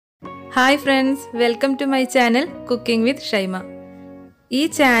Hi friends, welcome to my channel Cooking with Shaima. ഈ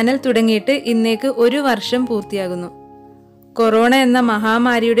channel തുടങ്ങിയിട്ട് ഇന്നേക്ക് ഒരു വർഷം പൂർത്തിയാകുന്നു. കൊറോണ എന്ന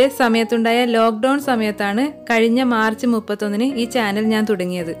മഹാമാരിയുടെ സമയത്തുണ്ടായ ലോക്ക്ഡൗൺ സമയത്താണ് കഴിഞ്ഞ മാർച്ച് 31-ന് ഈ ചാനൽ ഞാൻ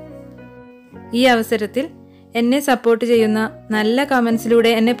തുടങ്ങിയത്. ഈ അവസരത്തിൽ എന്നെ സപ്പോർട്ട് ചെയ്യുന്ന നല്ല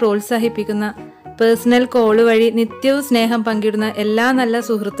കമന്റ്സിലൂടെ എന്നെ പ്രോത്സാഹിപ്പിക്കുന്ന പേഴ്സണൽ കോൾ വഴി നിത്യവും സ്നേഹം പങ്കിടുന്ന എല്ലാ നല്ല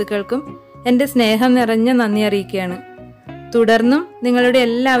സുഹൃത്തുക്കൾക്കും എൻ്റെ സ്നേഹം നിറഞ്ഞ നന്ദി അറിയിക്കുകയാണ്. തുടർന്നും നിങ്ങളുടെ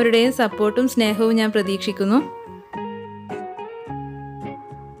എല്ലാവരുടെയും സപ്പോർട്ടും സ്നേഹവും ഞാൻ പ്രതീക്ഷിക്കുന്നു.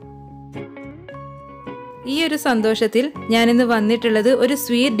 ഈ ഒരു സന്തോഷത്തിൽ ഞാനിന്ന് വന്നിട്ടുള്ളത് ഒരു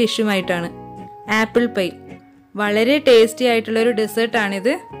സ്വീറ്റ് ഡിഷുമായിട്ടാണ്. Apple pie. വളരെ ടേസ്റ്റി ആയിട്ടുള്ള ഒരു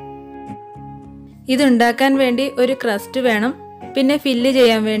ഡെസേർട്ടാണിത്. ഇതുണ്ടാക്കാൻ വേണ്ടി ഒരു ക്രസ്റ്റ് വേണം, പിന്നെ ഫില്ല്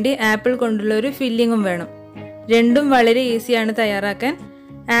ചെയ്യാൻ വേണ്ടി ആപ്പിൾ കൊണ്ടുള്ള ഒരു ഫില്ലിങ്ങും വേണം. രണ്ടും വളരെ ഈസിയാണ് തയ്യാറാക്കാൻ.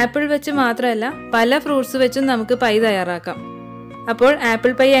 ആപ്പിൾ വെച്ച് മാത്രമല്ല പല ഫ്രൂട്ട്സ് വെച്ചും നമുക്ക് പൈ തയ്യാറാക്കാം. അപ്പോൾ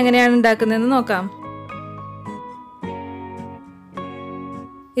ആപ്പിൾ പൈ എങ്ങനെയാണ് ഉണ്ടാക്കുന്നതെന്ന് നോക്കാം.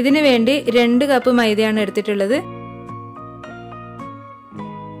 ഇതിനു വേണ്ടി 2 കപ്പ് മൈദയാണ് എടുത്തിട്ടുള്ളത്.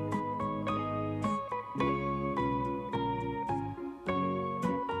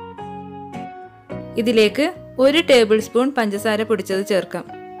 ഇതിലേക്ക് 1 ടേബിൾ സ്പൂൺ പഞ്ചസാര പൊടിച്ചത് ചേർക്കാം.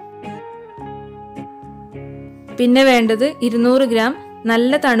 പിന്നെ വേണ്ടത് 200 ഗ്രാം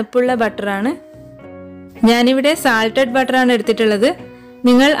നല്ല തണുപ്പുള്ള ബട്ടറാണ്. ഞാനിവിടെ സാൾട്ടഡ് ബട്ടറാണ് എടുത്തിട്ടുള്ളത്.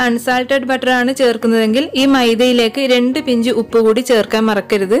 നിങ്ങൾ അൺസാൾട്ടഡ് ബട്ടറാണ് ചേർക്കുന്നതെങ്കിൽ ഈ മൈദയിലേക്ക് 2 പിഞ്ച് ഉപ്പ് കൂടി ചേർക്കാൻ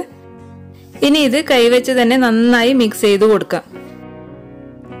മറക്കരുത്. ഇനി ഇത് കൈവച്ച് തന്നെ നന്നായി മിക്സ് ചെയ്ത് കൊടുക്കാം.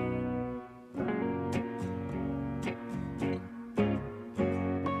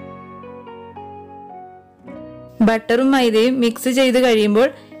 ബട്ടറും മൈദയും മിക്സ് ചെയ്ത് കഴിയുമ്പോൾ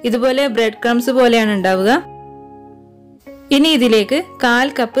ഇതുപോലെ ബ്രെഡ് ക്രംസ് പോലെയാണ് ഉണ്ടാവുക. ഇനി ഇതിലേക്ക് 1/4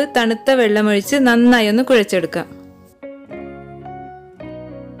 കപ്പ് തണുത്ത വെള്ളമൊഴിച്ച് നന്നായി ഒന്ന് കുഴച്ചെടുക്കാം.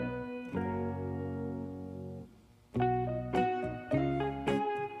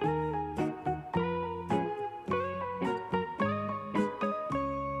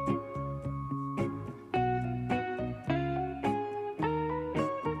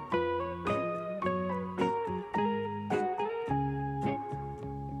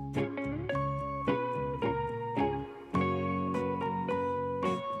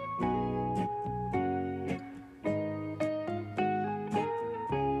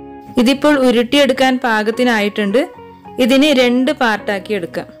 ഇതിപ്പോൾ ഉരുട്ടിയെടുക്കാൻ പാകത്തിനായിട്ടുണ്ട്. ഇതിനെ 2 പാർട്ടാക്കി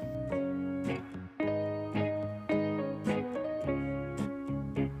എടുക്കാം.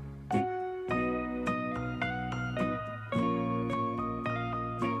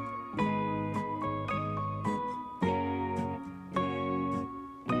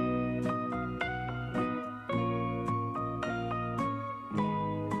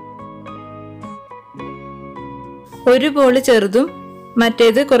 ഒരു ബോൾ ചെറുതും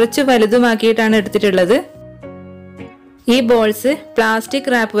മറ്റേത് കുറച്ച് വലുതുമാക്കിയിട്ടാണ് എടുത്തിട്ടുള്ളത്. ഈ ബോൾസ് പ്ലാസ്റ്റിക്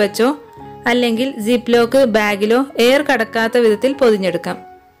റാപ്പ് വെച്ചോ അല്ലെങ്കിൽ സിപ്പ് ലോക്ക് ബാഗിലോ എയർ കടക്കാത്ത വിധത്തിൽ പൊതിഞ്ഞെടുക്കാം.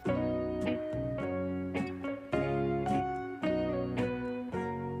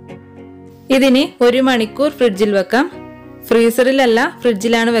 ഇതിന് 1 മണിക്കൂർ ഫ്രിഡ്ജിൽ വെക്കാം. ഫ്രീസറിലല്ല,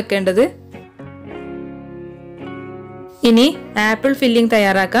 ഫ്രിഡ്ജിലാണ് വെക്കേണ്ടത്. ഇനി ആപ്പിൾ ഫില്ലിംഗ്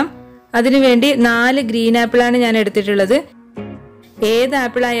തയ്യാറാക്കാം. അതിനുവേണ്ടി 4 ഗ്രീൻ ആപ്പിളാണ് ഞാൻ എടുത്തിട്ടുള്ളത്. ഏത്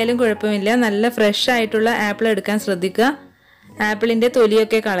ആപ്പിൾ ആയാലും കുഴപ്പമില്ല, നല്ല ഫ്രഷ് ആയിട്ടുള്ള ആപ്പിൾ എടുക്കാൻ ശ്രദ്ധിക്കുക. ആപ്പിളിന്റെ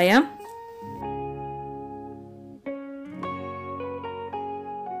തൊലിയൊക്കെ കളയാം.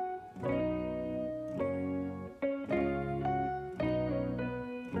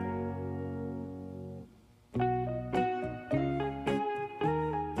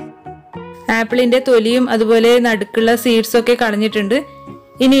 ആപ്പിളിന്റെ തൊലിയും അതുപോലെ നടുക്കുള്ള സീഡ്സ് ഒക്കെ കളഞ്ഞിട്ടുണ്ട്.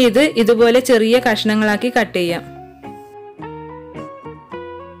 ഇനി ഇത് ഇതുപോലെ ചെറിയ കഷ്ണങ്ങളാക്കി കട്ട് ചെയ്യാം.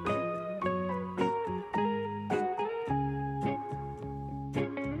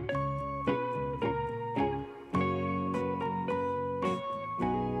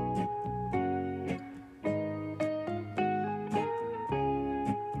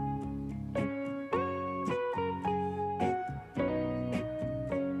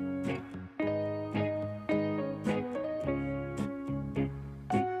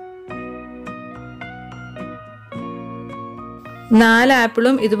 നാല്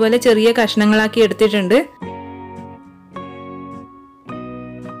ആപ്പിളും ഇതുപോലെ ചെറിയ കഷ്ണങ്ങളാക്കി എടുത്തിട്ടുണ്ട്.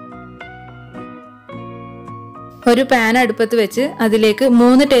 ഒരു പാൻ അടുപ്പത്ത് വെച്ച് അതിലേക്ക്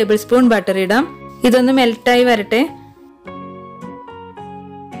 3 ടേബിൾ സ്പൂൺ ബട്ടർ ഇടാം. ഇതൊന്ന് മെൽറ്റായി വരട്ടെ.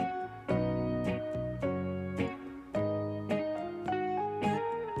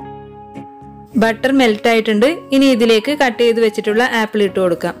 ബട്ടർ മെൽറ്റ് ആയിട്ടുണ്ട്. ഇനി ഇതിലേക്ക് കട്ട് ചെയ്ത് വെച്ചിട്ടുള്ള ആപ്പിൾ ഇട്ട്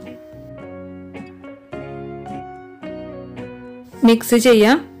കൊടുക്കാം. മിക്സ്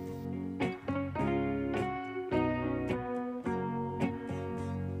ചെയ്യാം.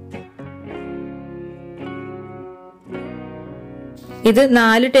 ഇത്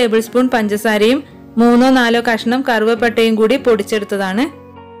 4 ടേബിൾ സ്പൂൺ പഞ്ചസാരയും 3-4 കഷ്ണം കറുവപ്പട്ടയും കൂടി പൊടിച്ചെടുത്തതാണ്.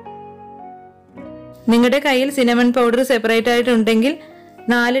 നിങ്ങളുടെ കയ്യിൽ സിനമൺ പൗഡർ സെപ്പറേറ്റ് ആയിട്ടുണ്ടെങ്കിൽ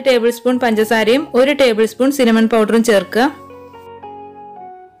 4 ടേബിൾ സ്പൂൺ പഞ്ചസാരയും 1 ടേബിൾ സ്പൂൺ സിനമൺ പൗഡറും ചേർക്കുക.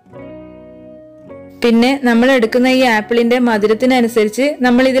 പിന്നെ നമ്മൾ എടുക്കുന്ന ഈ ആപ്പിളിന്റെ മധുരത്തിനനുസരിച്ച്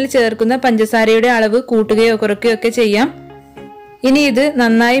നമ്മൾ ഇതിൽ ചേർക്കുന്ന പഞ്ചസാരയുടെ അളവ് കൂട്ടുകയോ കുറയ്ക്കുകയോ ഒക്കെ ചെയ്യാം. ഇനി ഇത്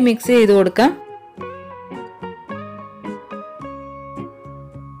നന്നായി മിക്സ് ചെയ്ത് കൊടുക്കാം.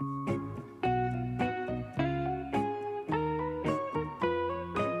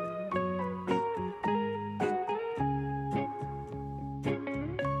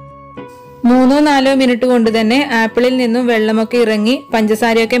 മൂന്നോ 4 മിനിറ്റ് കൊണ്ട് തന്നെ ആപ്പിളിൽ നിന്നും വെള്ളമൊക്കെ ഇറങ്ങി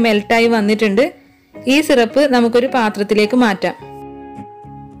പഞ്ചസാരയൊക്കെ മെൽട്ടായി വന്നിട്ടുണ്ട്. ഈ സിറപ്പ് നമുക്കൊരു പാത്രത്തിലേക്ക് മാറ്റാം.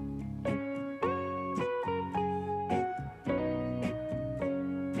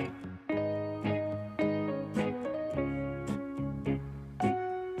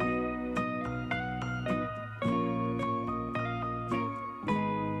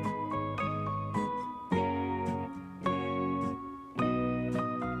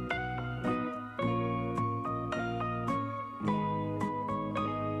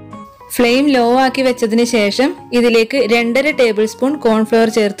 ഫ്ലെയിം ലോ ആക്കി വെച്ചതിന് ശേഷം ഇതിലേക്ക് 2.5 ടേബിൾ സ്പൂൺ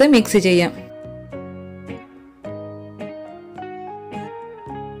കോൺഫ്ലവർ ചേർത്ത് മിക്സ് ചെയ്യാം.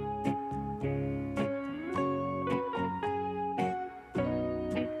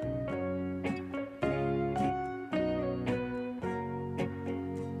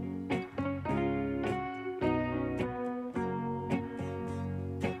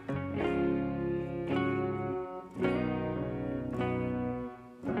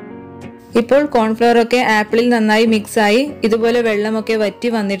 ഇപ്പോൾ കോൺഫ്ലവർ ഒക്കെ ആപ്പിളിൽ നന്നായി മിക്സ് ആയി ഇതുപോലെ വെള്ളമൊക്കെ വറ്റി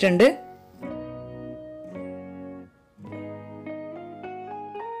വന്നിട്ടുണ്ട്.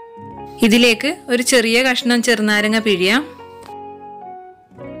 ഇതിലേക്ക് ഒരു ചെറിയ കഷ്ണം ചെറുനാരങ്ങ പിഴിയാം.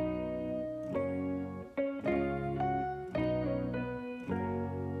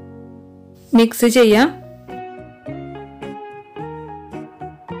 മിക്സ് ചെയ്യാം.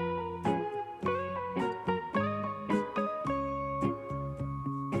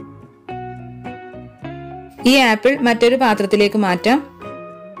 ഈ ആപ്പിൾ മറ്റൊരു പാത്രത്തിലേക്ക് മാറ്റാം.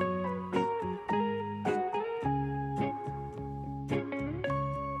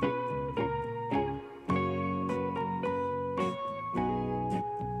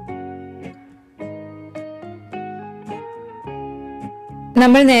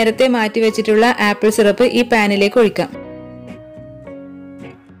 നമ്മൾ നേരത്തെ മാറ്റി വെച്ചിട്ടുള്ള ആപ്പിൾ സിറപ്പ് ഈ പാനിലേക്ക് ഒഴിക്കാം.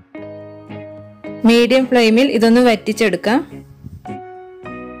 മീഡിയം ഫ്ലെയിമിൽ ഇതൊന്ന് വറ്റിച്ചെടുക്കാം.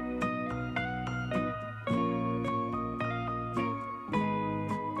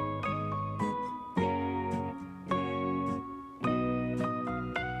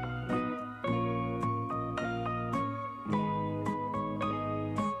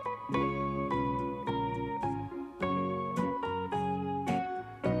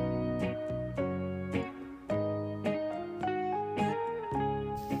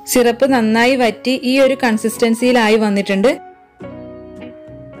 സിറപ്പ് നന്നായി വറ്റി ഈ ഒരു കൺസിസ്റ്റൻസിയിലായി വന്നിട്ടുണ്ട്.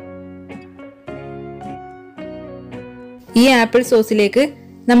 ഈ ആപ്പിൾ സോസിലേക്ക്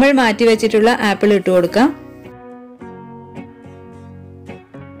നമ്മൾ മാറ്റി വെച്ചിട്ടുള്ള ആപ്പിൾ ഇട്ട് കൊടുക്കാം.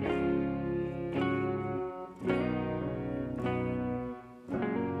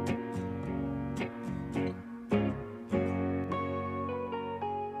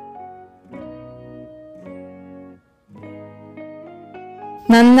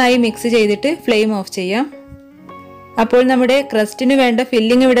 നന്നായി മിക്സ് ചെയ്തിട്ട് ഫ്ലെയിം ഓഫ് ചെയ്യാം. അപ്പോൾ നമ്മുടെ ക്രസ്റ്റിന് വേണ്ട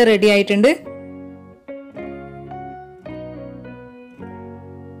ഫില്ലിംഗ് ഇവിടെ റെഡി ആയിട്ടുണ്ട്.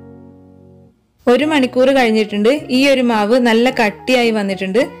 ഒരു മണിക്കൂർ കഴിഞ്ഞിട്ടുണ്ട്. ഈ ഒരു മാവ് നല്ല കട്ടിയായി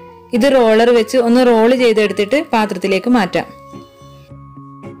വന്നിട്ടുണ്ട്. ഇത് റോളർ വെച്ച് ഒന്ന് റോൾ ചെയ്തെടുത്തിട്ട് പാത്രത്തിലേക്ക് മാറ്റാം.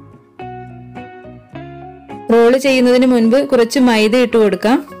 റോൾ ചെയ്യുന്നതിന് മുൻപ് കുറച്ച് മൈദ ഇട്ട്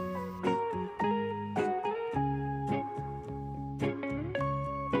കൊടുക്കാം.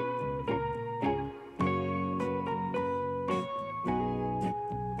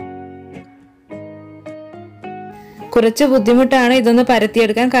 കുറച്ച് ബുദ്ധിമുട്ടാണ് ഇതൊന്ന്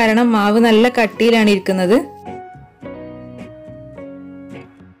പരത്തിയെടുക്കാൻ, കാരണം മാവ് നല്ല കട്ടിയിലാണ് ഇരിക്കുന്നത്.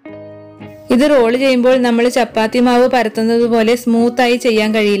 ഇത് റോൾ ചെയ്യുമ്പോൾ നമ്മൾ ചപ്പാത്തി മാവ് പരത്തുന്നത് പോലെ സ്മൂത്തായി ചെയ്യാൻ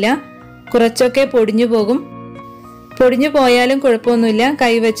കഴിയില്ല. കുറച്ചൊക്കെ പൊടിഞ്ഞു പോകും. പൊടിഞ്ഞു പോയാലും കുഴപ്പമൊന്നുമില്ല.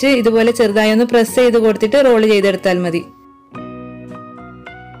 കൈവച്ച് ഇതുപോലെ ചെറുതായി ഒന്ന് പ്രസ് ചെയ്ത് കൊടുത്തിട്ട് റോൾ ചെയ്തെടുത്താൽ മതി.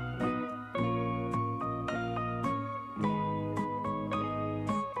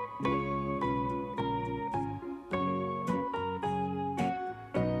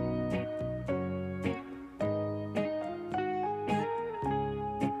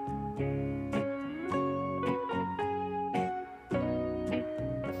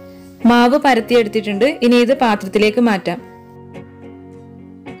 മാവ് പരത്തിയെടുത്തിട്ടുണ്ട്. ഇനി ഇത് പാത്രത്തിലേക്ക് മാറ്റാം.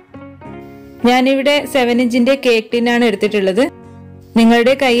 ഞാനിവിടെ 7 ഇഞ്ചിന്റെ കേക്ക് ടിന്നാണ് എടുത്തിട്ടുള്ളത്.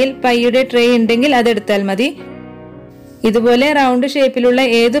 നിങ്ങളുടെ കയ്യിൽ പൈയുടെ ട്രേ ഉണ്ടെങ്കിൽ അതെടുത്താൽ മതി. ഇതുപോലെ റൗണ്ട് ഷേപ്പിലുള്ള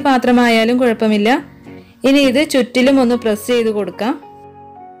ഏത് പാത്രമായാലും കുഴപ്പമില്ല. ഇനി ഇത് ചുറ്റിലും ഒന്ന് പ്രസ് ചെയ്ത് കൊടുക്കാം.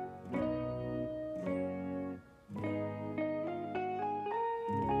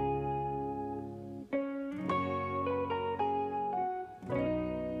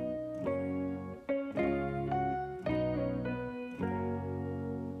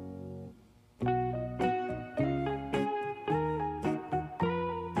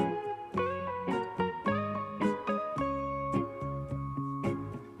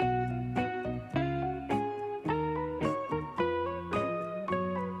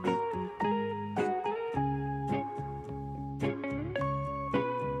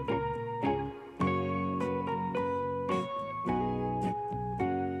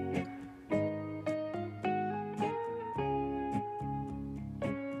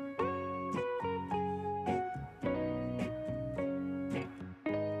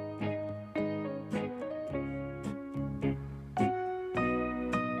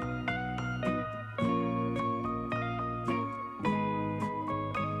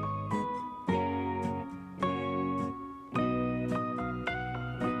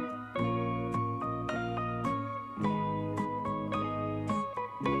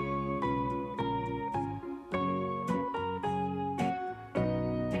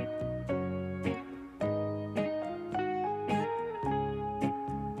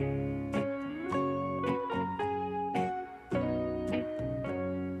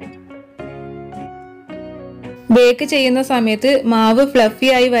 ബേക്ക് ചെയ്യുന്ന സമയത്ത് മാവ് ഫ്ലഫി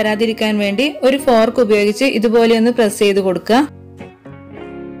ആയി വരാതിരിക്കാൻ വേണ്ടി ഒരു ഫോർക്ക് ഉപയോഗിച്ച് ഇതുപോലെ ഒന്ന് പ്രസ് ചെയ്ത് കൊടുക്കുക.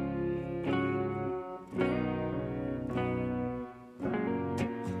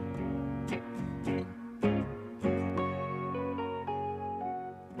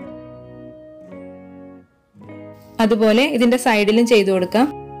 അതുപോലെ ഇതിന്റെ സൈഡിലും ചെയ്തു കൊടുക്കാം.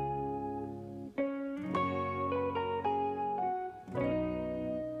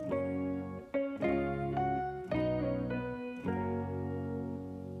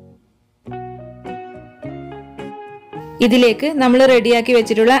 ഇതിലേക്ക് നമ്മൾ റെഡിയാക്കി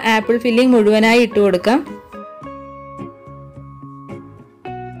വെച്ചിട്ടുള്ള ആപ്പിൾ ഫില്ലിംഗ് മുഴുവനായി ഇട്ട് കൊടുക്കാം.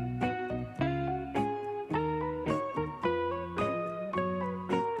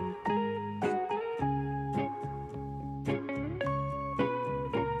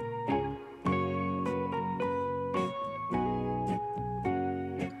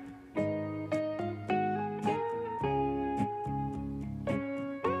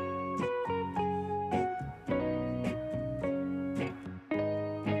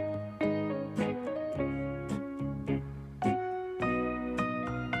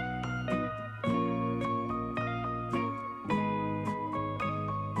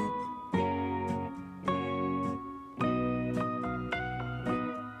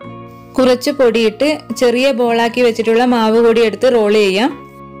 കുറച്ച് പൊടിയിട്ട് ചെറിയ ബോളാക്കി വെച്ചിട്ടുള്ള മാവ് കൂടി എടുത്ത് റോൾ ചെയ്യാം.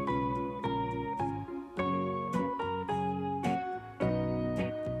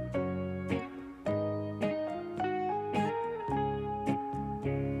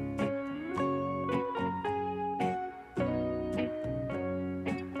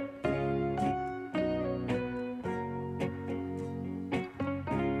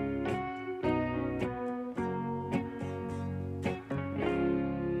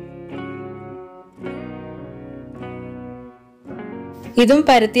 ഇതും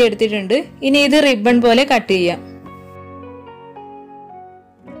പരത്തി എടുത്തിട്ടുണ്ട്. ഇനി ഇത് റിബൺ പോലെ കട്ട് ചെയ്യാം.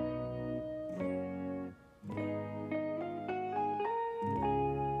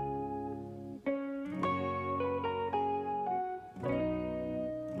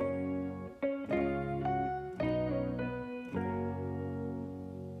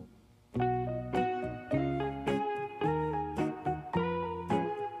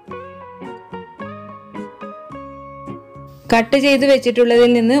 കട്ട് ചെയ്ത് വെച്ചിട്ടുള്ളതിൽ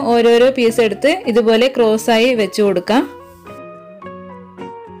നിന്ന് ഓരോരോ പീസ് എടുത്ത് ഇതുപോലെ ക്രോസ് ആയി വെച്ചു കൊടുക്കാം.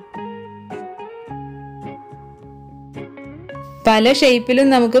 പല ഷേപ്പിലും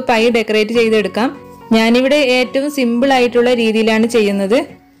നമുക്ക് പൈ ഡെക്കറേറ്റ് ചെയ്തെടുക്കാം. ഞാനിവിടെ ഏറ്റവും സിമ്പിൾ ആയിട്ടുള്ള രീതിയിലാണ് ചെയ്യുന്നത്.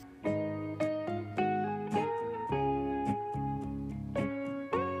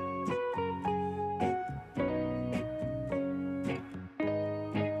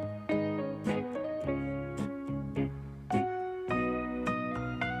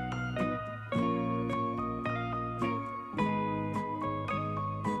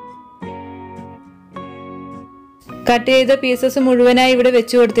 കട്ട് ചെയ്ത പീസസ് മുഴുവനായി ഇവിടെ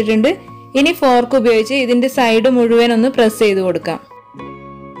വെച്ചു കൊടുത്തിട്ടുണ്ട്. ഇനി ഫോർക്ക് ഉപയോഗിച്ച് ഇതിന്റെ സൈഡ് മുഴുവൻ ഒന്ന് പ്രസ് ചെയ്ത് കൊടുക്കാം.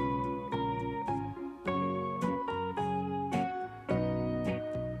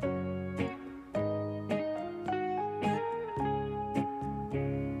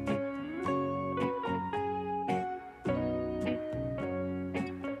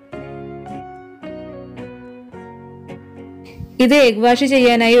 ഇത് എഗ് വാഷ്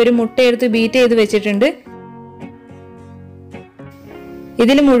ചെയ്യാനായി ഒരു മുട്ട എടുത്ത് ബീറ്റ് ചെയ്ത് വെച്ചിട്ടുണ്ട്.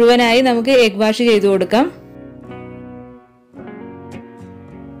 ഇതിൽ മുഴുവനായി നമുക്ക് എഗ് വാഷ് ചെയ്തു കൊടുക്കാം.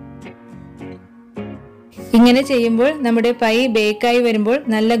 ഇങ്ങനെ ചെയ്യുമ്പോൾ നമ്മുടെ പൈ ബേക്കായി വരുമ്പോൾ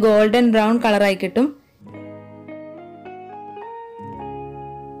നല്ല ഗോൾഡൻ ബ്രൗൺ കളറായി കിട്ടും.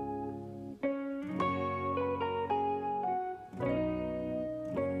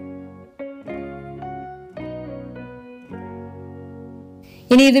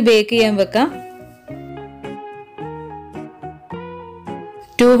 ഇനി ഇത് ബേക്ക് ചെയ്യാൻ വെക്കാം.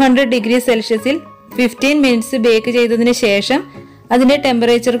 200 ഡിഗ്രി സെൽഷ്യസിൽ 15 മിനിറ്റ്സ് ബേക്ക് ചെയ്തതിന് ശേഷം അതിന്റെ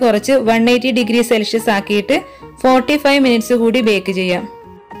ടെമ്പറേച്ചർ കുറച്ച് 180 ഡിഗ്രി സെൽഷ്യസ് ആക്കിയിട്ട് 45 മിനിറ്റ്സ് കൂടി ബേക്ക് ചെയ്യാം.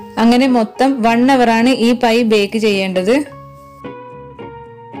 അങ്ങനെ മൊത്തം 1 അവറാണ് ഈ പൈ ബേക്ക് ചെയ്യേണ്ടത്.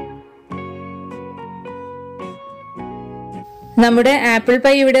 നമ്മുടെ ആപ്പിൾ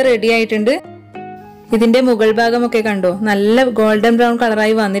പൈ ഇവിടെ റെഡി ആയിട്ടുണ്ട്. ഇതിന്റെ മുകൾ ഭാഗമൊക്കെ കണ്ടോ, നല്ല ഗോൾഡൻ ബ്രൗൺ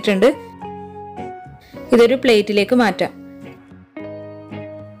കളറായി വന്നിട്ടുണ്ട്. ഇതൊരു പ്ലേറ്റിലേക്ക് മാറ്റാം.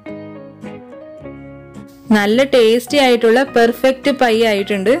 നല്ല ടേസ്റ്റി ആയിട്ടുള്ള പെർഫെക്റ്റ് പൈ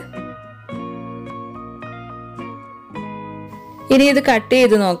ആയിട്ടുണ്ട്. ഇനി ഇത് കട്ട്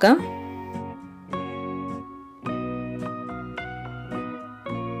ചെയ്ത് നോക്കാം.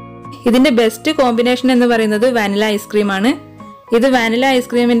 ഇതിന്റെ ബെസ്റ്റ് കോമ്പിനേഷൻ എന്ന് പറയുന്നത് വാനില ഐസ്ക്രീം ആണ്. ഇത് വാനില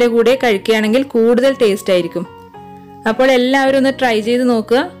ഐസ്ക്രീമിന്റെ കൂടെ കഴിക്കുകയാണെങ്കിൽ കൂടുതൽ ടേസ്റ്റ് ആയിരിക്കും. അപ്പോൾ എല്ലാവരും ഒന്ന് ട്രൈ ചെയ്ത്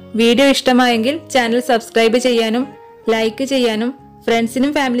നോക്കുക. വീഡിയോ ഇഷ്ടമായെങ്കിൽ ചാനൽ സബ്സ്ക്രൈബ് ചെയ്യാനും ലൈക്ക് ചെയ്യാനും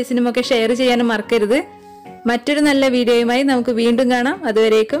ഫ്രണ്ട്സിനും ഫാമിലീസിനും ഒക്കെ ഷെയർ ചെയ്യാനും മറക്കരുത്. മറ്റൊരു നല്ല വീഡിയോയുമായി നമുക്ക് വീണ്ടും കാണാം.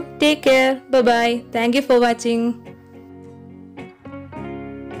 അതുവരേക്കും take care. By. Thank you for watching.